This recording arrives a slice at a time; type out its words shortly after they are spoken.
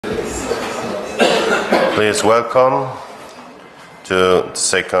Please welcome to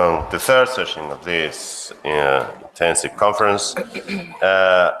the third session of this intensive conference.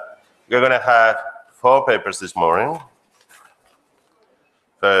 We're going to have 4 papers this morning.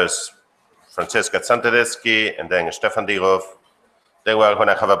 First, Francesca Tsantedeski, and then Stefan Dirov. Then we're going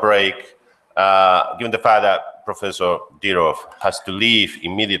to have a break. Given the fact that Professor Dirov has to leave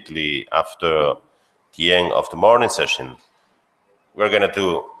immediately after the end of the morning session, we're going to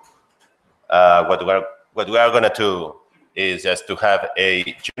do what we are going to do is just to have a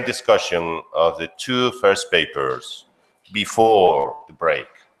joint discussion of the 2 first papers before the break.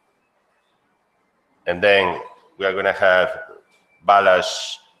 And then we are going to have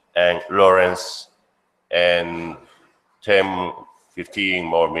Balázs and Lawrence and 10, 15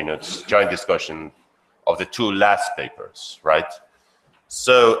 more minutes joint discussion of the 2 last papers, right?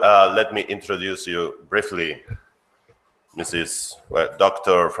 So let me introduce you briefly,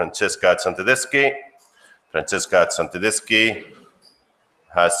 Dr. Francesca Tsantedeski. Francesca Tsantedeski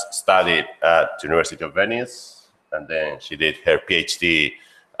has studied at the University of Venice, and then she did her PhD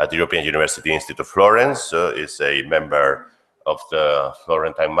at the European University Institute of Florence, so is a member of the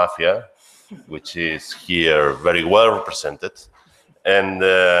Florentine Mafia, which is here very well represented. And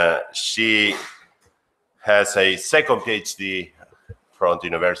she has a second PhD from the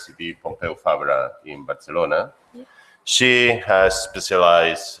University Pompeu Fabra in Barcelona. She has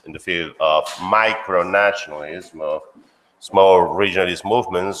specialized in the field of micronationalism, of small regionalist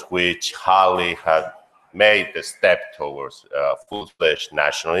movements, which hardly had made the step towards full-fledged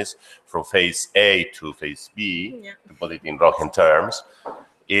nationalism from phase A to phase B, to put it in Rohan terms.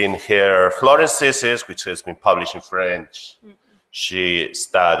 In her Florence thesis, which has been published in French, she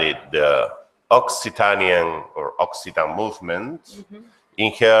studied the Occitanian or Occitan movement.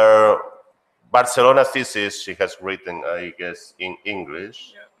 In her Barcelona thesis, she has written, I guess, in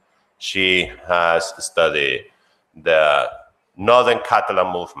English. She has studied the Northern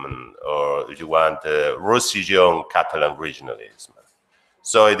Catalan movement, or if you want, Roussillon Catalan regionalism.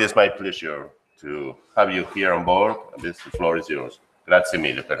 So it is my pleasure to have you here on board. The floor is yours. Grazie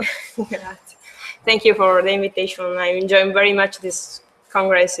mille. Grazie. Thank you for the invitation. I'm enjoying very much this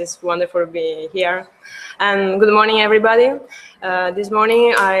Congress. It's wonderful to be here. And good morning, everybody. This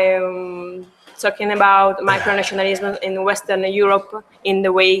morning I'm talking about micronationalism in Western Europe in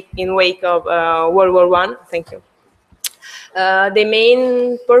wake of World War I. Thank you. The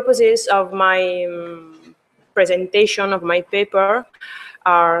main purposes of my presentation of my paper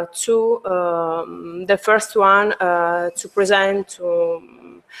are 2. The first one to present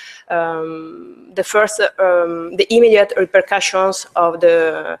the immediate repercussions of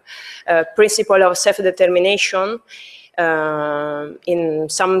the principle of self-determination in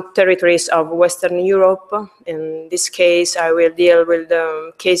some territories of Western Europe. In this case, I will deal with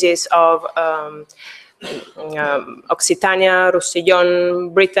the cases of Occitania,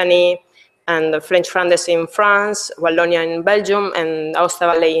 Roussillon, Brittany, and the French Flanders in France, Wallonia in Belgium, and Aosta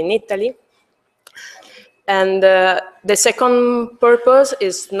Valley in Italy. And the second purpose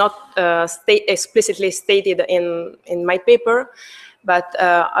is not explicitly stated in my paper, but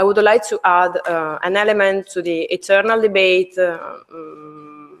I would like to add an element to the eternal debate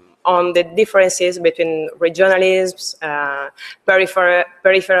on the differences between regionalisms, peripheral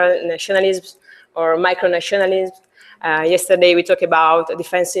nationalisms, or micronationalisms. Yesterday we talked about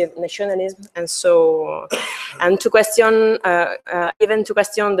defensive nationalism, and so, and to question, even to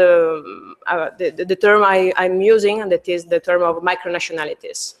question the term I'm using, and that is the term of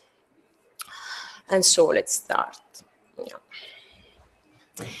micronationalities. And so let's start.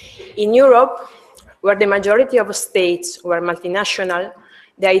 In Europe, where the majority of states were multinational,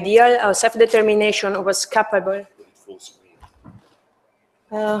 the ideal of self-determination was capable.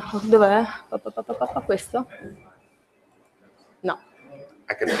 Dov'è? Questo? No.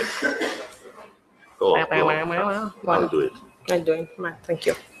 I can do it. I'll do it. I'll do it. Thank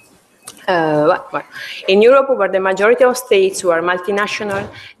you. In Europe, where the majority of states were multinational,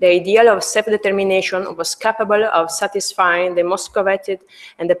 the ideal of self-determination was capable of satisfying the most coveted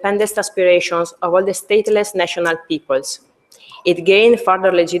and dependent aspirations of all the stateless national peoples. It gained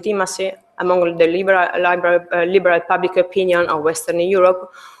further legitimacy among the liberal public opinion of Western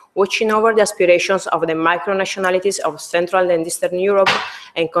Europe, watching over the aspirations of the micronationalities of Central and Eastern Europe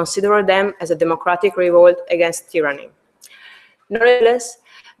and considered them as a democratic revolt against tyranny. Nevertheless,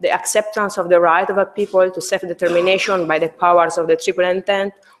 the acceptance of the right of a people to self-determination by the powers of the Triple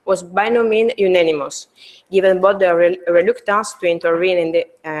Entente was by no means unanimous, given both the reluctance to intervene in the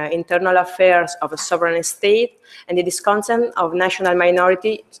internal affairs of a sovereign state and the discontent of national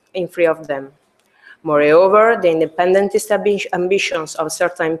minorities in three of them. Moreover, the independentist ambitions of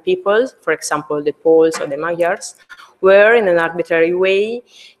certain peoples, for example, the Poles or the Magyars, were in an arbitrary way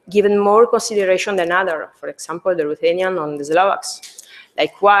given more consideration than others, for example, the Ruthenian or the Slovaks.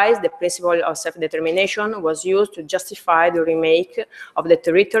 Likewise, the principle of self-determination was used to justify the remake of the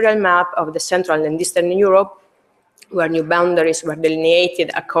territorial map of the Central and Eastern Europe, where new boundaries were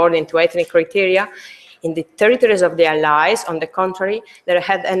delineated according to ethnic criteria. In the territories of the Allies, on the contrary, there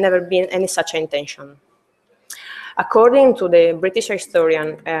had never been any such intention. According to the British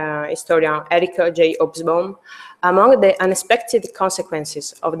historian Eric J. Hobsbawm, among the unexpected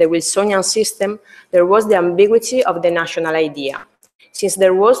consequences of the Wilsonian system, there was the ambiguity of the national idea, since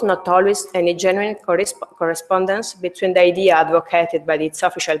there was not always any genuine correspondence between the idea advocated by its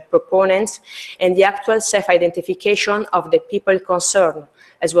official proponents and the actual self-identification of the people concerned,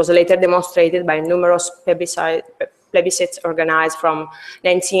 as was later demonstrated by numerous plebiscites organized from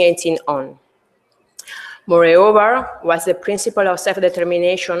 1918 on. Moreover, whilst the principle of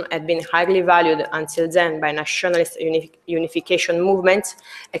self-determination had been highly valued until then by nationalist unification movements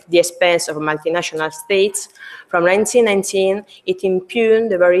at the expense of multinational states, from 1919 it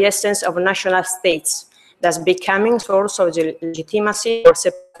impugned the very essence of national states, thus becoming a source of legitimacy for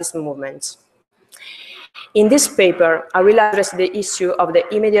separatist movements. In this paper, I will address the issue of the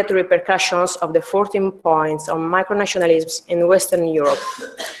immediate repercussions of the 14 points on micronationalisms in Western Europe.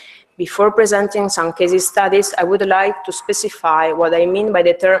 Before presenting some case studies, I would like to specify what I mean by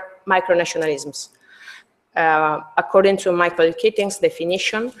the term micronationalisms. According to Michael Keating's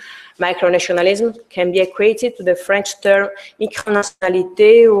definition, micronationalism can be equated to the French term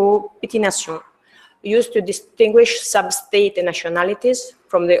micronationalité ou petit nation, used to distinguish sub-state nationalities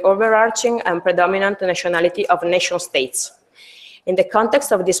from the overarching and predominant nationality of nation-states. In the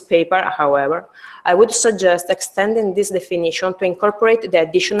context of this paper, however, I would suggest extending this definition to incorporate the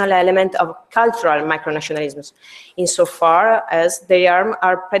additional element of cultural micronationalisms, insofar as they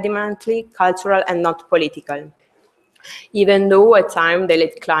are predominantly cultural and not political, even though at times they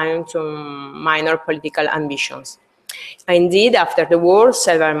laid claim to minor political ambitions. Indeed, after the war,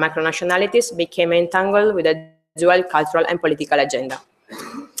 several micronationalities became entangled with a dual cultural and political agenda.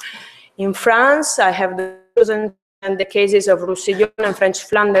 In France, I have chosen the cases of Roussillon and French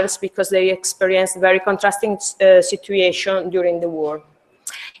Flanders because they experienced very contrasting situation during the war.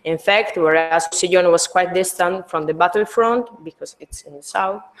 In fact, whereas Roussillon was quite distant from the battlefront because it's in the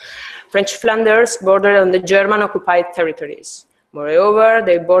south, French Flanders bordered on the German-occupied territories. Moreover,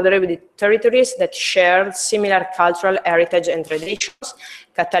 they bordered with the territories that shared similar cultural heritage and traditions,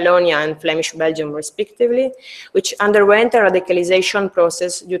 Catalonia and Flemish Belgium respectively, which underwent a radicalization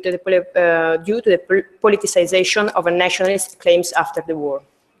process due to the politicization of nationalist claims after the war.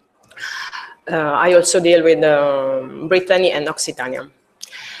 I also deal with Brittany and Occitania.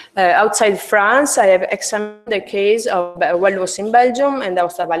 Outside France, I have examined the case of Walloons in Belgium and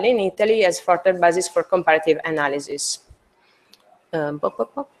Aosta-Valle in Italy as further basis for comparative analysis.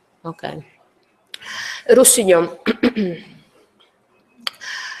 Okay. Roussillon.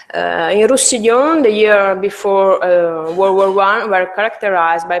 In Roussillon, the year before World War I were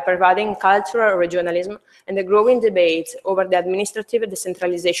characterized by pervading cultural regionalism and the growing debate over the administrative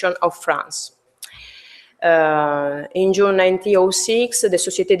decentralization of France. In June 1906, the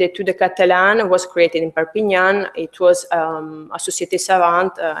Société d'études catalane was created in Perpignan. It was a société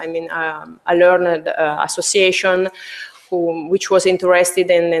savante, a learned association which was interested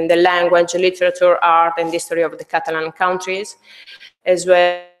in the language, literature, art, and history of the Catalan countries, as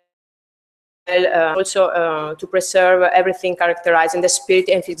well also to preserve everything characterizing the spirit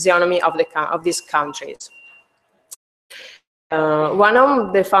and physiognomy of these countries. One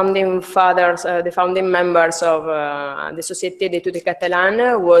of the founding fathers, the founding members of the Société d'études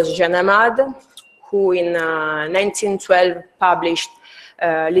catalane was Jean Amad, who in 1912 published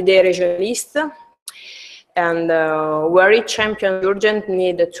L'idée régionaliste, and where he championed the urgent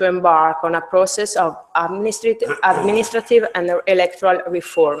need to embark on a process of administrative and electoral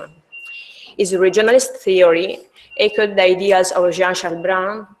reform. His regionalist theory echoed the ideas of Jean-Charles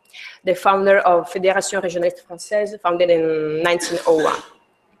Brun, the founder of Fédération Régionaliste Française, founded in 1901.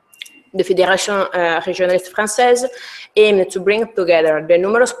 The Fédération Régionaliste Française aimed to bring together the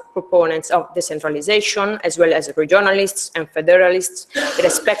numerous proponents of decentralization, as well as regionalists and federalists,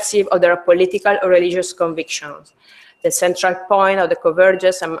 irrespective of their political or religious convictions. The central point of the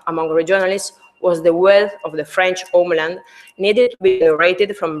convergence among regionalists was the wealth of the French homeland needed to be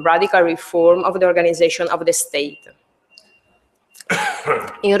generated from radical reform of the organization of the state.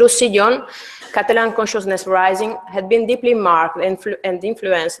 In Roussillon, Catalan consciousness rising had been deeply marked and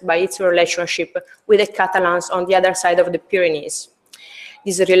influenced by its relationship with the Catalans on the other side of the Pyrenees.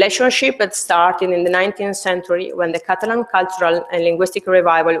 This relationship had started in the 19th century when the Catalan cultural and linguistic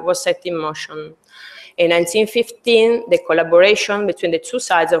revival was set in motion. In 1915, the collaboration between the two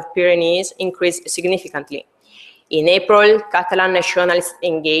sides of Pyrenees increased significantly. In April, Catalan nationalists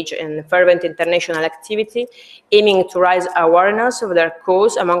engaged in fervent international activity, aiming to raise awareness of their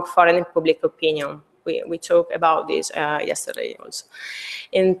cause among foreign public opinion. We talked about this yesterday also.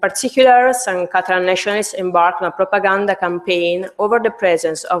 In particular, some Catalan nationalists embarked on a propaganda campaign over the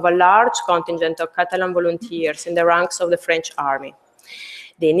presence of a large contingent of Catalan volunteers in the ranks of the French army.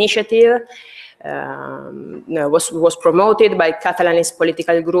 The initiative was promoted by Catalanist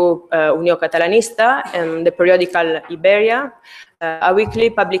political group Unió Catalanista and the periodical Iberia, a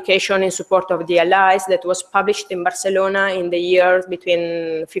weekly publication in support of the Allies that was published in Barcelona in the years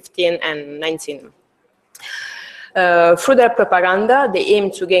between 15 and 19. Through their propaganda, they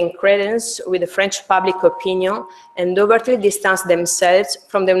aimed to gain credence with the French public opinion and overtly distance themselves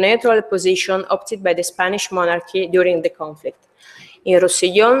from the neutral position opted by the Spanish monarchy during the conflict. In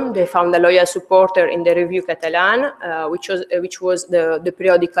Roussillon, they found a loyal supporter in the Revue Catalane, which was the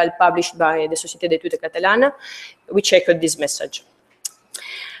periodical published by the Société d'études Catalanes, which echoed this message.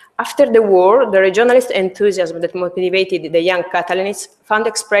 After the war, the regionalist enthusiasm that motivated the young Catalanists found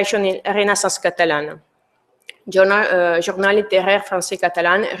expression in Renaissance Catalane, Journal littéraire français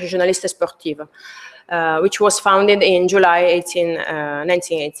catalan, régionaliste sportive, which was founded in July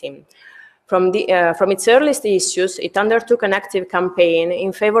 1918. From its earliest issues, it undertook an active campaign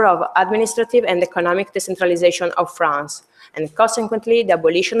in favor of administrative and economic decentralization of France, and consequently the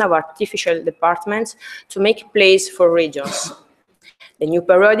abolition of artificial departments to make place for regions. The new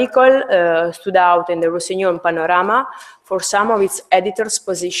periodical stood out in the Roussillon panorama for some of its editors'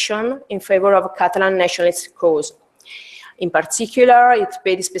 position in favor of Catalan nationalist cause. In particular, it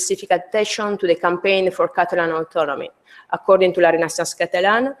paid specific attention to the campaign for Catalan autonomy. According to La Renaissance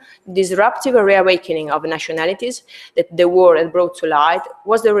Catalane, the disruptive reawakening of nationalities that the war had brought to light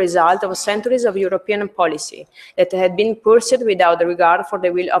was the result of centuries of European policy that had been pursued without regard for the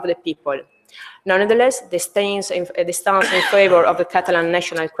will of the people. Nonetheless, the stance in favor of the Catalan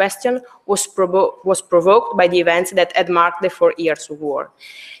national question was provoked by the events that had marked the 4 years of war.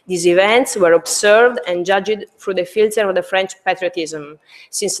 These events were observed and judged through the filter of the French patriotism,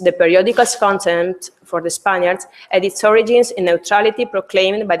 since the periodical's contempt for the Spaniards had its origins in neutrality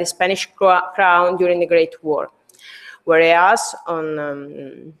proclaimed by the Spanish crown during the Great War. Whereas on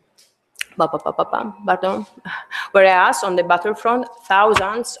the battlefront,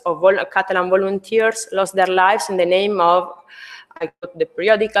 thousands of Catalan volunteers lost their lives in the name of, I quote the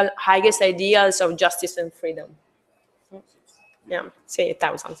periodical, highest ideals of justice and freedom. Yeah, say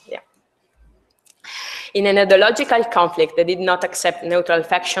thousands, yeah. In an ideological conflict that did not accept neutral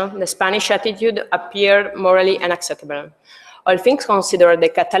faction, the Spanish attitude appeared morally unacceptable. All things considered, the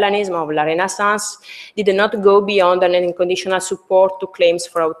Catalanism of La Renaissance did not go beyond an unconditional support to claims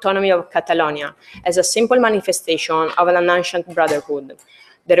for autonomy of Catalonia as a simple manifestation of an ancient brotherhood.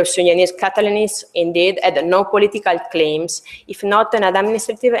 The Roussillonese Catalanists indeed had no political claims, if not an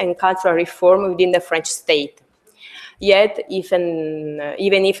administrative and cultural reform within the French state. Yet,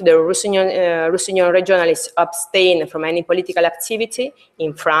 even if the Roussillon regionalists abstained from any political activity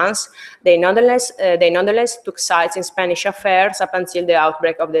in France, they nonetheless took sides in Spanish affairs up until the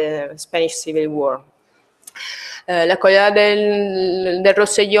outbreak of the Spanish Civil War. La Collade del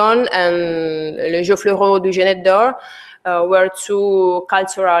Roussillon and Le Jeu Fleurot du Genet d'Or were two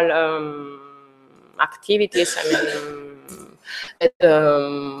cultural activities that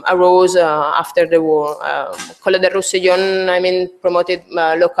arose after the war. Collade del Roussillon, promoted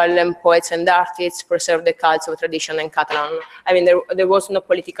local poets and artists, preserved the culture of tradition in Catalan. There was no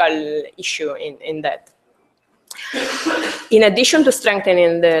political issue in that. In addition to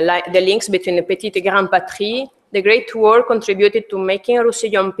strengthening the links between the Petite et Grande Patrie, the Great War contributed to making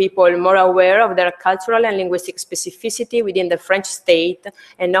Roussillon people more aware of their cultural and linguistic specificity within the French state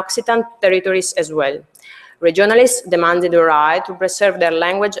and Occitan territories as well. Regionalists demanded the right to preserve their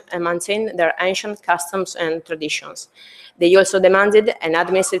language and maintain their ancient customs and traditions. They also demanded an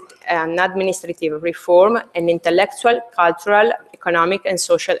administrative reform and intellectual, cultural, economic, and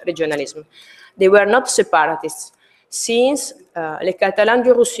social regionalism. They were not separatists, since les Catalans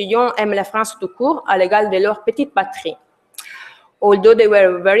du Roussillon aiment la France tout court à l'égal de leur petite patrie. Although they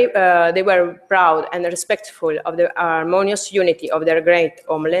were proud and respectful of the harmonious unity of their great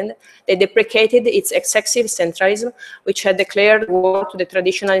homeland, they deprecated its excessive centralism, which had declared war to the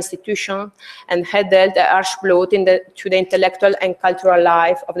traditional institution and had dealt a harsh blow to the intellectual and cultural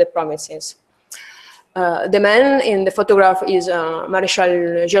life of the provinces. The man in the photograph is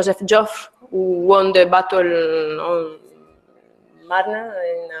Marshal Joseph Joffre, who won the battle on Marne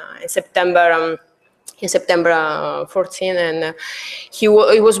in September. In September 14, and he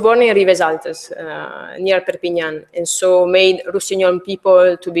was born in Rives Altes, near Perpignan, and so made Roussillon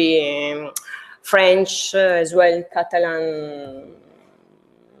people to be French as well, Catalan,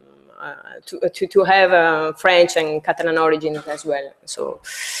 to have French and Catalan origins as well. So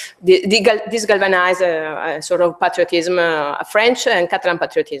this galvanized a sort of patriotism, French and Catalan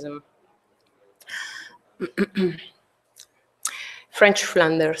patriotism. French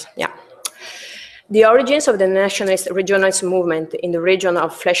Flanders, yeah. The origins of the nationalist regionalist movement in the region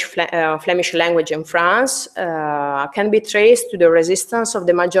of Flemish language in France can be traced to the resistance of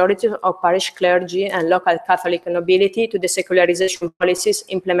the majority of parish clergy and local Catholic nobility to the secularization policies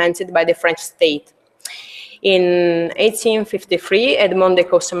implemented by the French state. In 1853, Edmond de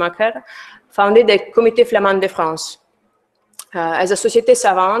Cossemaker founded the Comité Flamand de France. As a société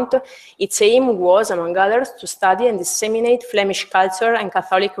savante, its aim was, among others, to study and disseminate Flemish culture and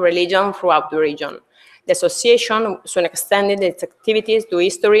Catholic religion throughout the region. The association soon extended its activities to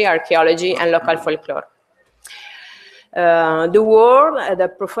history, archaeology, and local folklore. The war had a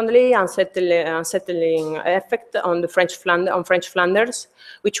profoundly unsettling effect on French Flanders,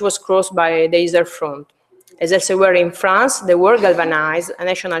 which was crossed by the Yser Front. As elsewhere in France, the war galvanized a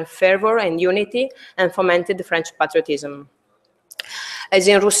national fervor and unity and fomented French patriotism. As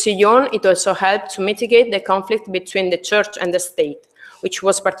in Roussillon, it also helped to mitigate the conflict between the church and the state, which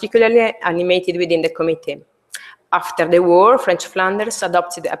was particularly animated within the committee. After the war, French Flanders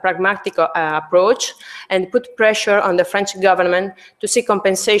adopted a pragmatic approach and put pressure on the French government to seek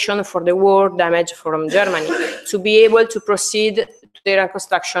compensation for the war damage from Germany, to be able to proceed to the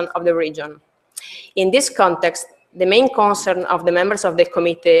reconstruction of the region. In this context, the main concern of the members of the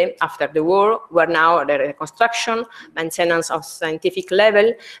committee after the war were now the reconstruction, maintenance of scientific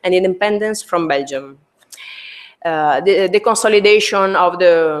level, and independence from Belgium. The consolidation of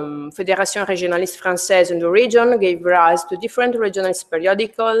the Fédération Régionaliste Française in the region gave rise to different regionalist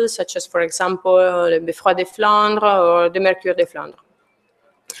periodicals, such as, for example, Le Beffroi de Flandre or the Mercure de Flandre.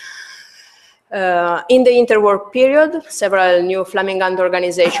 In the interwar period, several new Flamingant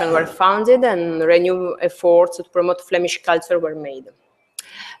organizations were founded and renewed efforts to promote Flemish culture were made.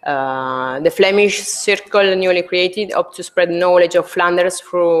 The Flemish Circle, newly created, hoped to spread knowledge of Flanders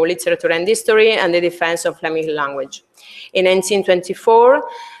through literature and history and the defense of Flemish language. In 1924,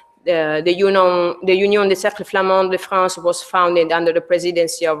 the Union des Cercles Flamands de France was founded under the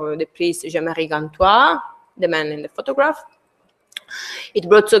presidency of the priest Jean-Marie Gantois, the man in the photograph. It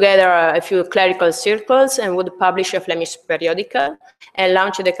brought together a few clerical circles and would publish a Flemish periodical and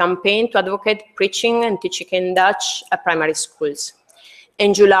launched a campaign to advocate preaching and teaching in Dutch at primary schools.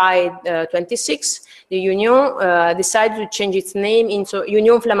 In July 26, the Union decided to change its name into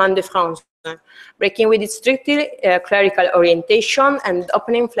Union Flamande de France, breaking with its strictly clerical orientation and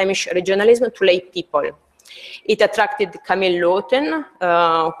opening Flemish regionalism to lay people. It attracted Camille Loten,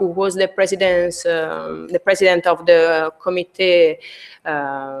 who was the president of the committee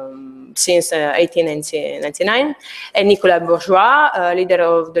since 1899, and Nicolas Bourgeois, leader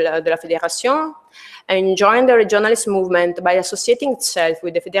of de la Fédération, and joined the regionalist movement by associating itself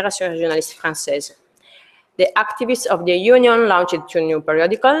with the Fédération Régionaliste Française. The activists of the union launched two new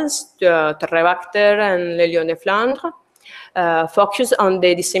periodicals, Terrebacter and Le Lion de Flandre, focused on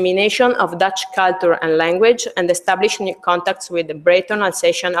the dissemination of Dutch culture and language and established new contacts with the Breton,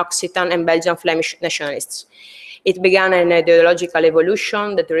 Alsatian, Occitan, and Belgian Flemish nationalists. It began an ideological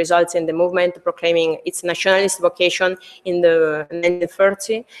evolution that results in the movement proclaiming its nationalist vocation in the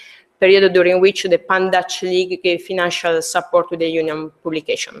 1930s, period during which the Pan-Dutch League gave financial support to the union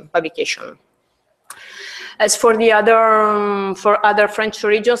publication. As for the other French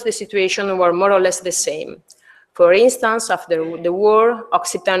regions, the situation were more or less the same. For instance, after the war,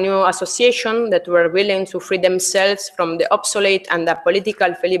 Occitan associations that were willing to free themselves from the obsolete and the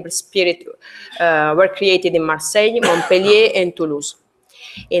political Philippe spirit were created in Marseille, Montpellier, and Toulouse.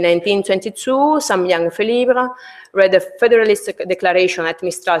 In 1922, some young Philibre read a Federalist declaration at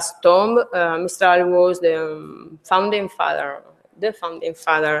Mistral's tomb. Mistral was the founding father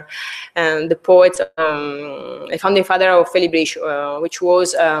and the poet, a founding father of Félibrige, which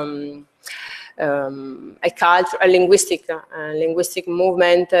was a linguistic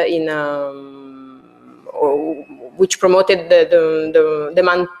movement which promoted the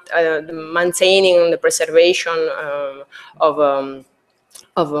maintaining the preservation of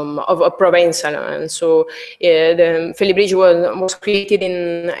Provençal, and so the Félibrige was created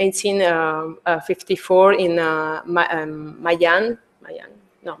in 1854 in Mayenne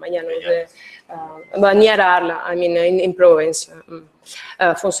was near Arles, I mean in Provence,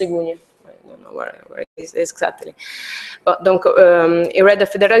 Fonsegugne. don't know where it is exactly. But donc, he read the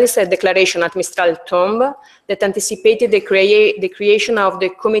Federalist Declaration at Mistral Tombe that anticipated the creation of the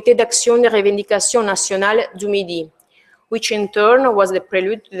Comité d'Action de Revendication Nationale du Midi, which in turn was the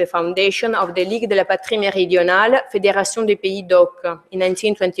prelude to the foundation of the Ligue de la Patrie Méridionale, Fédération des Pays d'Oc, in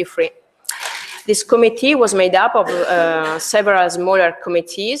 1923. This committee was made up of several smaller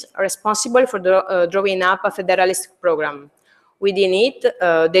committees responsible for drawing up a federalist program. Within it,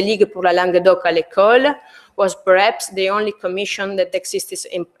 the Ligue pour la Languedoc à l'école was perhaps the only commission that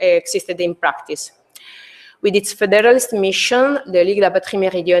existed in practice. With its federalist mission, the Ligue de la Patrie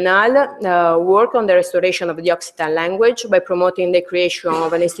Méridionale worked on the restoration of the Occitan language by promoting the creation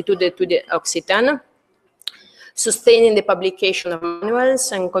of an Institut d'études Occitanes, sustaining the publication of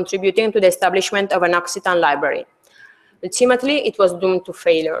manuals, and contributing to the establishment of an Occitan library. Ultimately, it was doomed to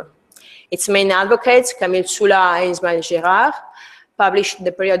failure. Its main advocates, Camille Soula and Ismaël Gérard, published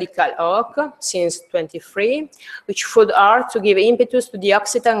the periodical OC since 1923, which fought hard to give impetus to the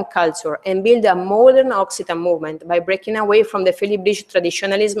Occitan culture and build a modern Occitan movement by breaking away from the Félibrige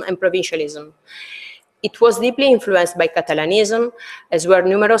traditionalism and provincialism. It was deeply influenced by Catalanism, as were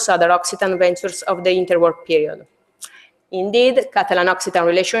numerous other Occitan ventures of the interwar period. Indeed, Catalan-Occitan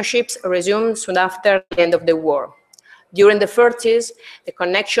relationships resumed soon after the end of the war. During the 30s, the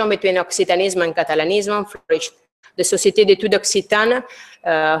connection between Occitanism and Catalanism flourished. The Société d'études Occitanes,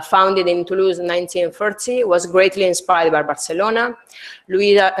 founded in Toulouse in 1930, was greatly inspired by Barcelona.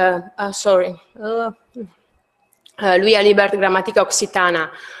 Louis Alibert Grammatica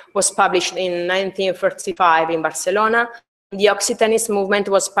Occitana was published in 1935 in Barcelona. The Occitanist movement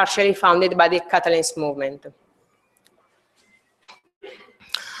was partially founded by the Catalanist movement.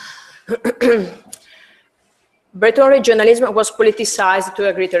 Breton regionalism was politicized to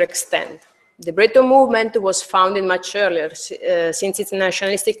a greater extent. The Breton movement was founded much earlier, since its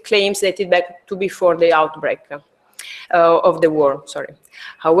nationalistic claims dated back to before the outbreak of the war.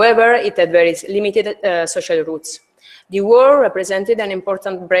 However, it had very limited social roots. The war represented an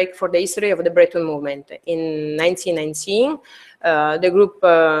important break for the history of the Breton movement. In 1919, the group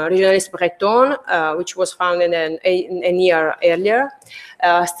Regionaliste Breton, which was founded a year earlier,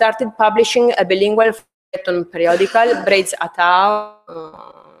 started publishing a bilingual Breton periodical, Breizh Atao,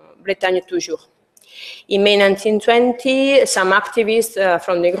 Bretagne Toujours. In May 1920, some activists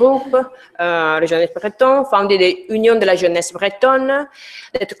from the group, Regionaliste Breton, founded the Union de la Jeunesse Bretonne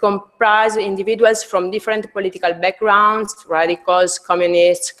that comprised individuals from different political backgrounds, radicals,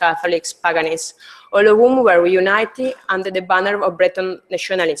 communists, Catholics, paganists, all of whom were reunited under the banner of Breton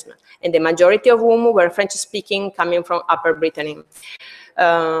nationalism, and the majority of whom were French-speaking, coming from Upper Brittany.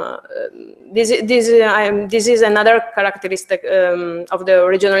 This is another characteristic of the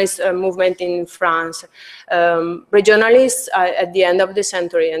regionalist movement in France. Regionalists at the end of the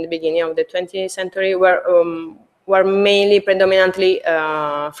century and the beginning of the 20th century were mainly predominantly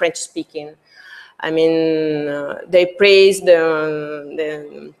French-speaking. I mean, they praised the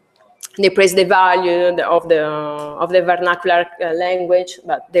value of the vernacular language,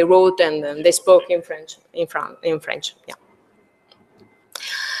 but they wrote and they spoke in French. Yeah.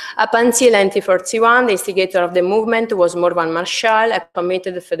 Up until 1941, the instigator of the movement was Morvan Marshall, a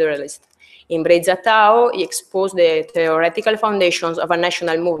committed federalist. In Breizh Atao, he exposed the theoretical foundations of a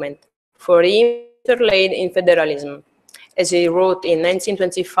national movement, for him laid in federalism. As he wrote in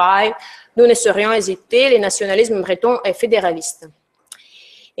 1925, nous ne saurions hésiter, les nationalismes bretons et fédéralistes.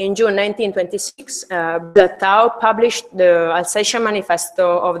 In June 1926, Breizh Atao published the Alsatian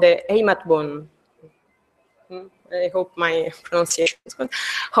Manifesto of the Heimatbund. I hope my pronunciation is good,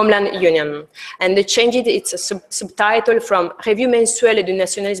 Homeland Union, and they changed its subtitle from Revue mensuelle du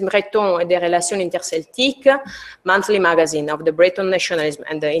nationalisme breton et des relations interceltiques, monthly magazine of the Breton nationalism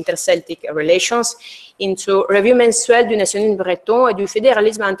and the interceltic relations, into Revue mensuelle du nationalisme breton et du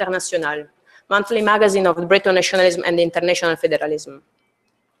fédéralisme international, monthly magazine of the Breton nationalism and the international federalism.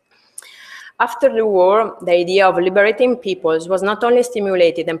 After the war, the idea of liberating peoples was not only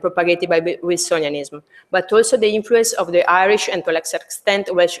stimulated and propagated by Wilsonianism, but also the influence of the Irish and, to a lesser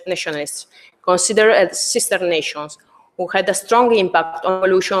extent, Welsh nationalists, considered as sister nations, who had a strong impact on the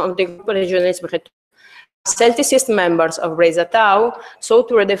evolution of the group regionalist Breton. Celticist members of Breizh Atao sought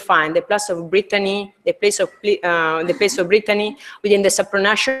to redefine the place of Brittany, within the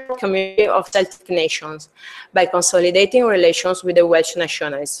supranational community of Celtic nations, by consolidating relations with the Welsh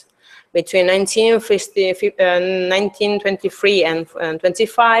nationalists. Between 1923 and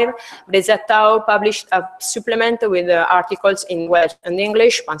 1925, Breizh Atao published a supplement with articles in Welsh and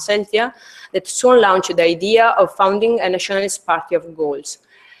English, Panceltia, that soon launched the idea of founding a nationalist party of Gauls.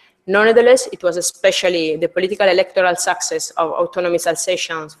 Nonetheless, it was especially the political electoral success of autonomous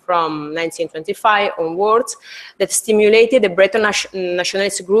Alsatians from 1925 onwards that stimulated the Breton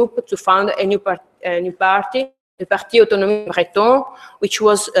nationalist group to found a new party, the Parti Autonomie Breton, which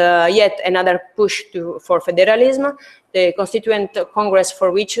was yet another push for federalism, the Constituent Congress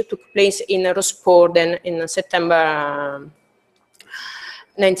for which took place in Rosporden in September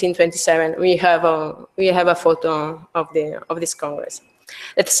 1927. We have a photo of this Congress.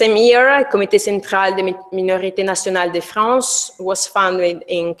 That same year, Comité Central des Minorités Nationales de France was founded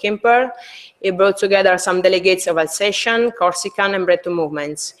in Quimper. It brought together some delegates of Alsatian, Corsican, and Breton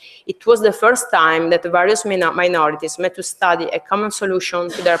movements. It was the first time that various minorities met to study a common solution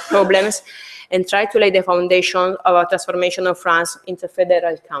to their problems and try to lay the foundation of a transformation of France into a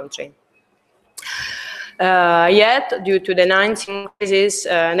federal country. Yet, due to the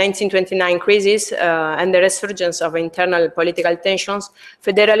 1929 crisis and the resurgence of internal political tensions,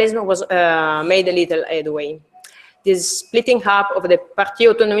 federalism was made a little headway. This splitting up of the Parti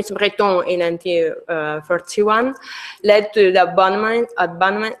Autonomiste Breton in 1931 led to the abandonment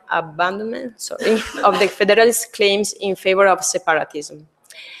of the federalist claims in favor of separatism.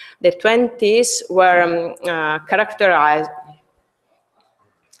 The 20s were characterized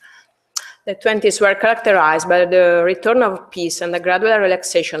by the return of peace and the gradual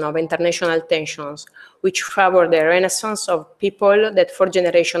relaxation of international tensions, which favored the renaissance of people that for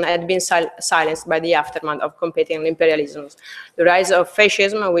generations had been silenced by the aftermath of competing imperialisms. The rise of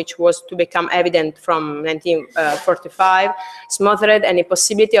fascism, which was to become evident from 1945, smothered any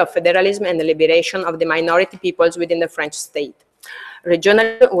possibility of federalism and the liberation of the minority peoples within the French state.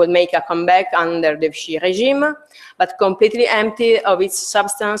 Regionalism would make a comeback under the Vichy regime, but completely empty of its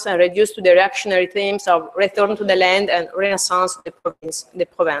substance and reduced to the reactionary themes of return to the land and renaissance of the province.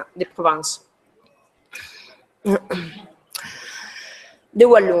 The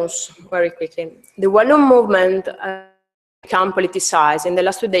Walloons, very quickly. The Walloon movement became politicized in the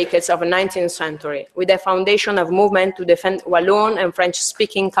last 2 decades of the 19th century, with the foundation of movement to defend Walloon and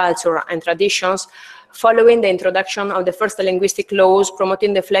French-speaking culture and traditions following the introduction of the first linguistic laws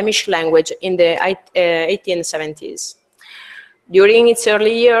promoting the Flemish language in the 1870s. During its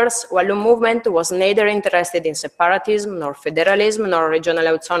early years, Walloon movement was neither interested in separatism, nor federalism, nor regional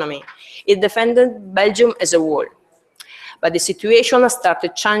autonomy. It defended Belgium as a whole. But the situation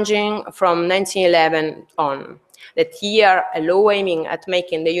started changing from 1911 on. That year, a law aiming at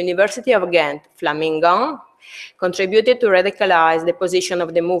making the University of Ghent Flamingant contributed to radicalize the position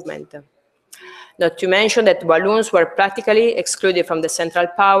of the movement. Not to mention that Walloons were practically excluded from the Central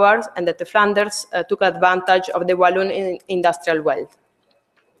Powers and that the Flanders took advantage of the Walloon industrial wealth.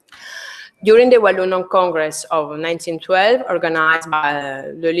 During the Walloon Congress of 1912, organized by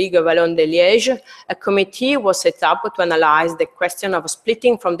the Ligue Wallonne de Liège, a committee was set up to analyze the question of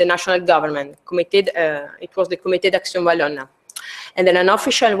splitting from the national government. It was the Comité d'Action Wallonne. And then an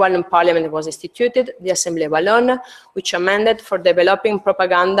official Wallon parliament was instituted, the Assemblée Wallonne, which amended for developing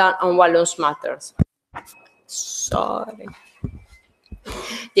propaganda on Wallon's matters. Sorry.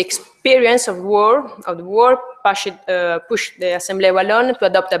 The experience of the war pushed the Assemblée Wallonne to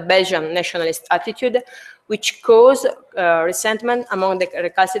adopt a Belgian nationalist attitude, which caused resentment among the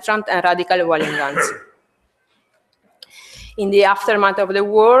recalcitrant and radical Wallongans. In the aftermath of the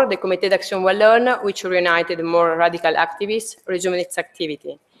war, the Comité d'Action Wallonne, which reunited more radical activists, resumed its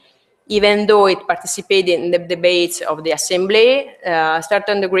activity. Even though it participated in the debates of the Assembly, a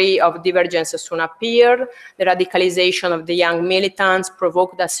certain degree of divergence soon appeared. The radicalization of the young militants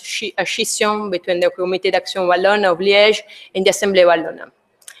provoked a schism between the Comité d'Action Wallonne of Liège and the Assemblée Wallonne.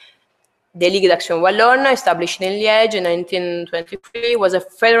 The Ligue d'Action Wallonne, established in Liège in 1923, was a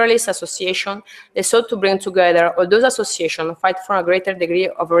federalist association that sought to bring together all those associations fight for a greater degree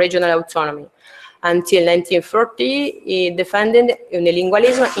of regional autonomy. Until 1940, it defended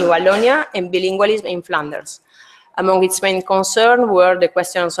unilingualism in Wallonia and bilingualism in Flanders. Among its main concerns were the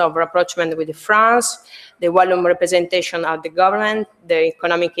questions of rapprochement with France, the Wallon representation of the government, the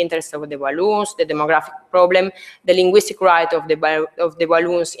economic interest of the Walloons, the demographic problem, the linguistic right of the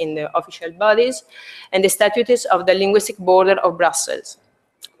Walloons in the official bodies, and the statutes of the linguistic border of Brussels.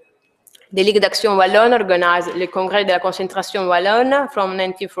 The Ligue d'Action Wallonne organized le Congrès de la Concentration Wallonne from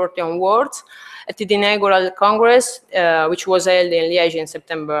 1940 onwards. At the inaugural Congress, which was held in Liège in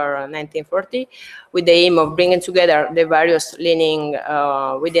September 1940, with the aim of bringing together the various leanings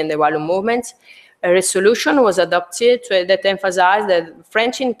within the Wallon movement, a resolution was adopted that emphasized the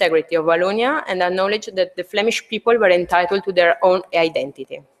French integrity of Wallonia and acknowledged that the Flemish people were entitled to their own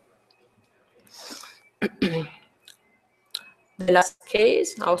identity. The last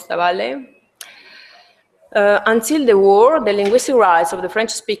case, Aosta Valley. Until the war, the linguistic rights of the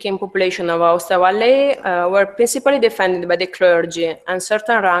French-speaking population of Aosta Valley were principally defended by the clergy and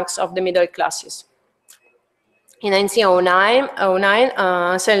certain ranks of the middle classes. In 1909,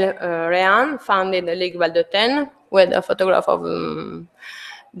 Ansel Rehan founded the Ligue Valdôtaine with a photograph of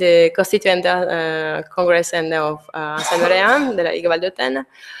the Constituent Congress and of Ansel Rehan, the Ligue Valdôtaine,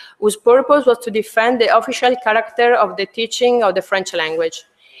 whose purpose was to defend the official character of the teaching of the French language.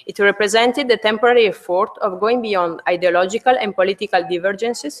 It represented the temporary effort of going beyond ideological and political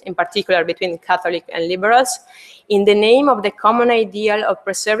divergences, in particular between Catholic and liberals, in the name of the common ideal of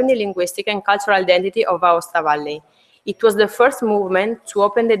preserving the linguistic and cultural identity of Aosta Valley. It was the first movement to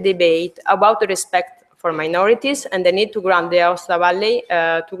open the debate about the respect for minorities and the need to grant the Aosta Valley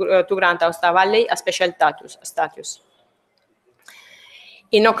Aosta Valley a special status.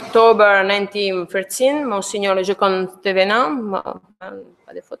 In October 1913, Monsignor Jocon Thévenin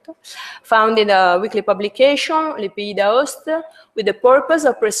founded a weekly publication, Le Pays d'Aoste, with the purpose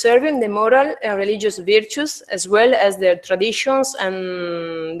of preserving the moral and religious virtues as well as the traditions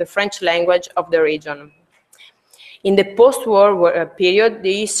and the French language of the region. In the post-war period,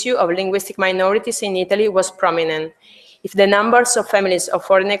 the issue of linguistic minorities in Italy was prominent. If the numbers of families of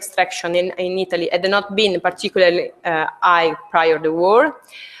foreign extraction in Italy had not been particularly high prior to the war,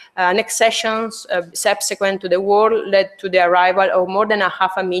 annexations subsequent to the war led to the arrival of more than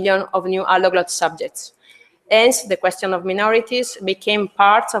 500,000 of new alloglot subjects. Hence, the question of minorities became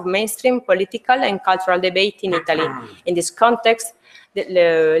part of mainstream political and cultural debate in Italy. In this context,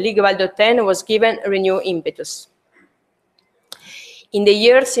 the Ligue Valdôtaine was given renewed impetus. In the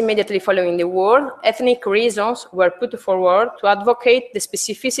years immediately following the war, ethnic reasons were put forward to advocate the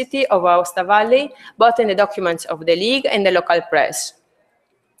specificity of Aosta Valley, both in the documents of the League and the local press.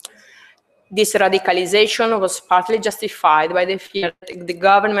 This radicalization was partly justified by the fear that the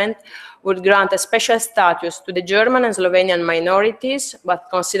government would grant a special status to the German and Slovenian minorities, but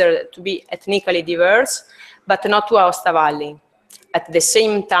considered to be ethnically diverse, but not to Aosta Valley. At the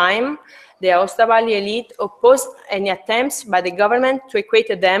same time, the Aosta Valley elite opposed any attempts by the government to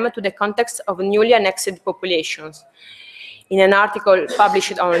equate them to the context of newly annexed populations. In an article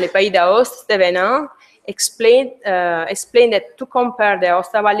published on Le Pays d'Aoste, Thévenin explained that to compare the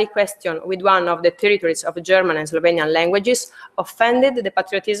Aosta Valley question with one of the territories of German and Slovenian languages offended the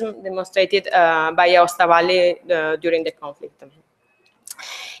patriotism demonstrated by Aosta Valley during the conflict.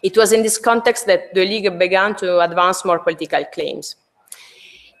 It was in this context that the League began to advance more political claims.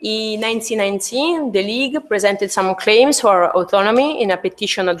 In 1919, the League presented some claims for autonomy in a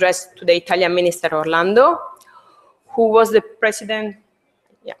petition addressed to the Italian minister Orlando, who was the president.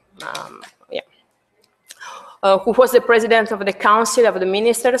 Who was the president of the Council of the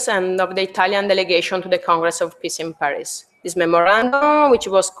Ministers and of the Italian delegation to the Congress of Peace in Paris. This memorandum, which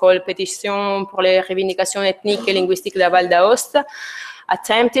was called Pétition pour les revendications ethniques et linguistiques de Val d'Aoste,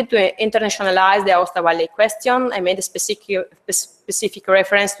 attempted to internationalize the Aosta Valley question and made a specific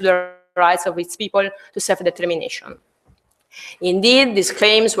reference to the rights of its people to self-determination. Indeed, these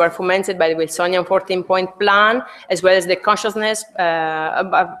claims were fomented by the Wilsonian 14-point plan, as well as the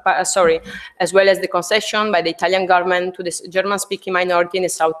as well as the concession by the Italian government to the German-speaking minority in the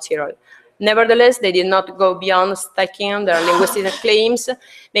South Tyrol. Nevertheless, they did not go beyond staking their linguistic claims,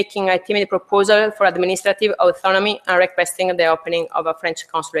 making a timid proposal for administrative autonomy and requesting the opening of a French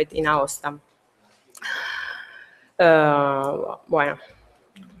consulate in Aosta.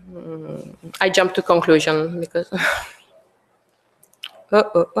 I jump to conclusion because...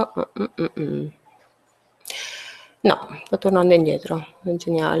 No, sto tornando indietro, è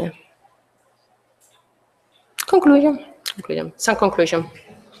geniale. Conclusion. Some conclusion.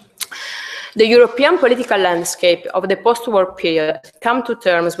 The European political landscape of the post-war period came to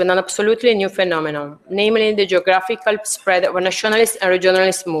terms with an absolutely new phenomenon, namely the geographical spread of a nationalist and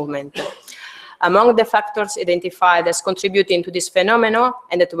regionalist movement. Among the factors identified as contributing to this phenomenon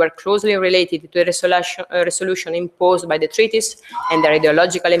and that were closely related to the resolution imposed by the treaties and their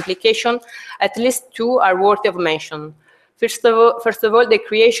ideological implication, at least two are worthy of mention. First of all, the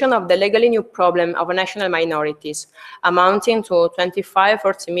creation of the legally new problem of national minorities, amounting to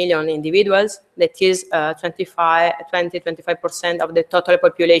 25-40 million individuals, that is 20-25% of the total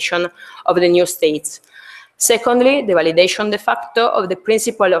population of the new states. Secondly, the validation de facto of the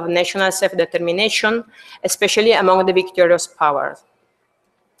principle of national self-determination, especially among the victorious powers.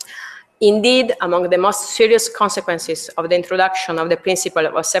 Indeed, among the most serious consequences of the introduction of the principle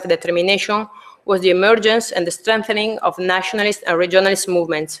of self-determination was the emergence and the strengthening of nationalist and regionalist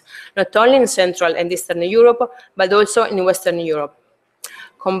movements, not only in Central and Eastern Europe, but also in Western Europe.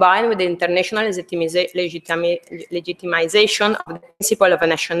 combined with the international legitimization of the principle of a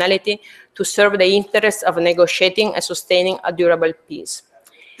nationality to serve the interests of negotiating and sustaining a durable peace.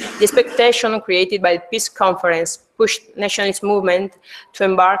 The expectation created by the Peace Conference pushed nationalist movement to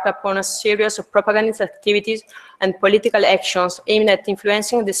embark upon a series of propagandist activities and political actions aimed at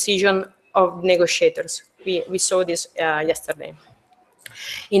influencing decisions of negotiators. We saw this yesterday.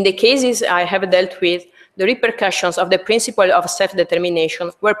 In the cases I have dealt with, the repercussions of the principle of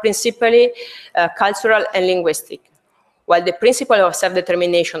self-determination were principally cultural and linguistic. While the principle of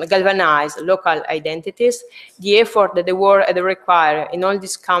self-determination galvanized local identities, the effort that the war had required in all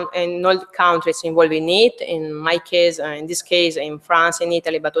the countries involved in it, in my case, in this case, in France, in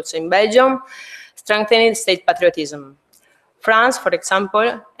Italy, but also in Belgium, strengthened state patriotism. France, for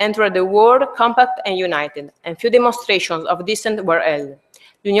example, entered the war compact and united, and few demonstrations of dissent were held.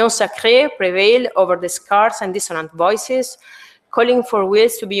 L'union sacrée prevailed over the scarce and dissonant voices, calling for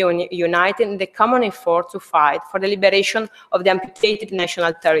wills to be united in the common effort to fight for the liberation of the amputated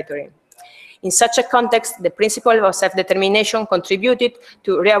national territory. In such a context, the principle of self-determination contributed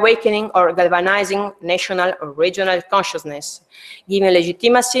to reawakening or galvanizing national or regional consciousness, giving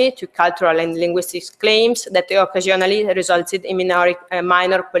legitimacy to cultural and linguistic claims that occasionally resulted in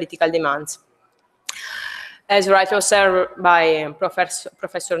minor political demands. As rightly observed by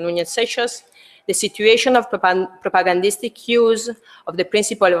Professor Núñez Seixas, the situation of propagandistic use of the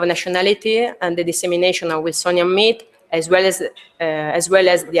principle of nationality and the dissemination of Wilsonian myth, as well as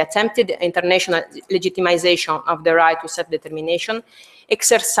the attempted international legitimization of the right to self-determination,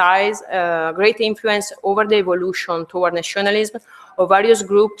 exercise great influence over the evolution toward nationalism of various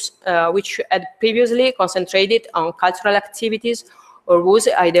groups which had previously concentrated on cultural activities or whose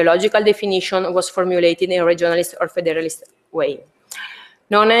ideological definition was formulated in a regionalist or federalist way.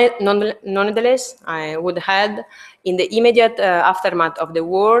 Nonetheless, I would add, in the immediate aftermath of the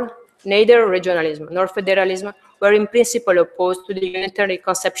war, neither regionalism nor federalism were in principle opposed to the unitary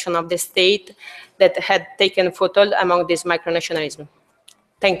conception of the state that had taken foothold among these micronationalisms.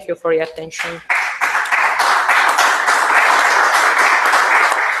 Thank you for your attention.